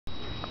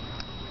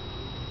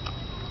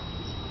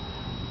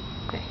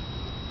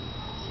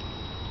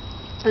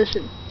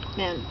Listen,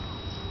 man,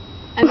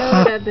 I know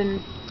that I've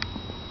been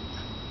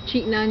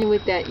cheating on you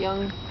with that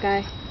young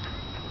guy,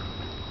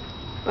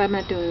 but I'm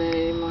not doing that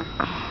anymore.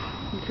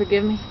 You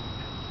forgive me?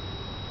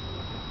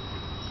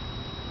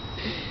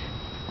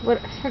 What?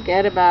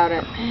 Forget about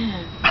it,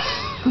 man.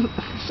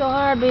 It's so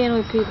hard being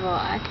with people.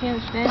 I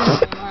can't stand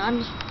it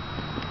anymore.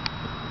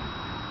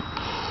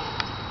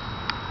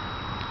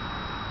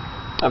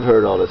 I've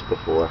heard all this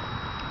before.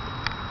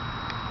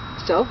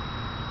 So?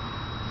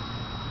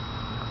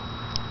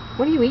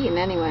 What are you eating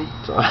anyway?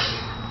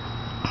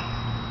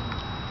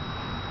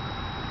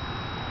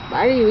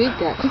 Why do you eat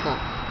that stuff?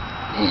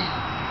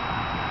 Man.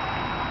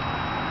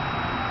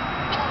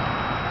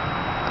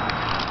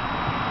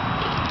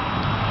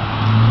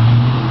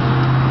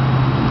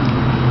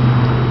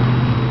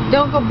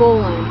 Don't go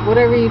bowling.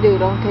 Whatever you do,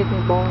 don't take me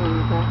bowling,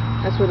 okay?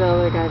 That's what the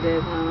other guy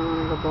did. I don't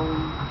want to go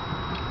bowling.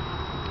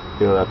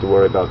 You don't have to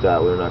worry about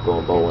that. We're not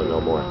going bowling no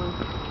more.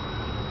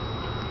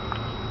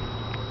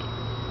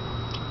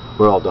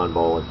 We're all done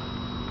bowling.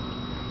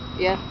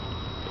 Yeah.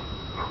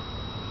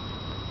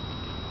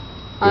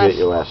 You hit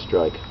your last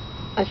strike.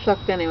 I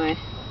sucked anyway.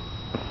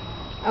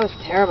 I was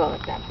terrible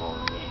at that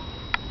bowling game.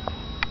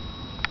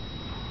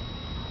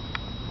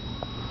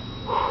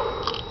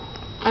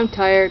 I'm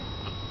tired.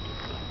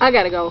 I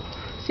gotta go.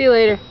 See you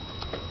later.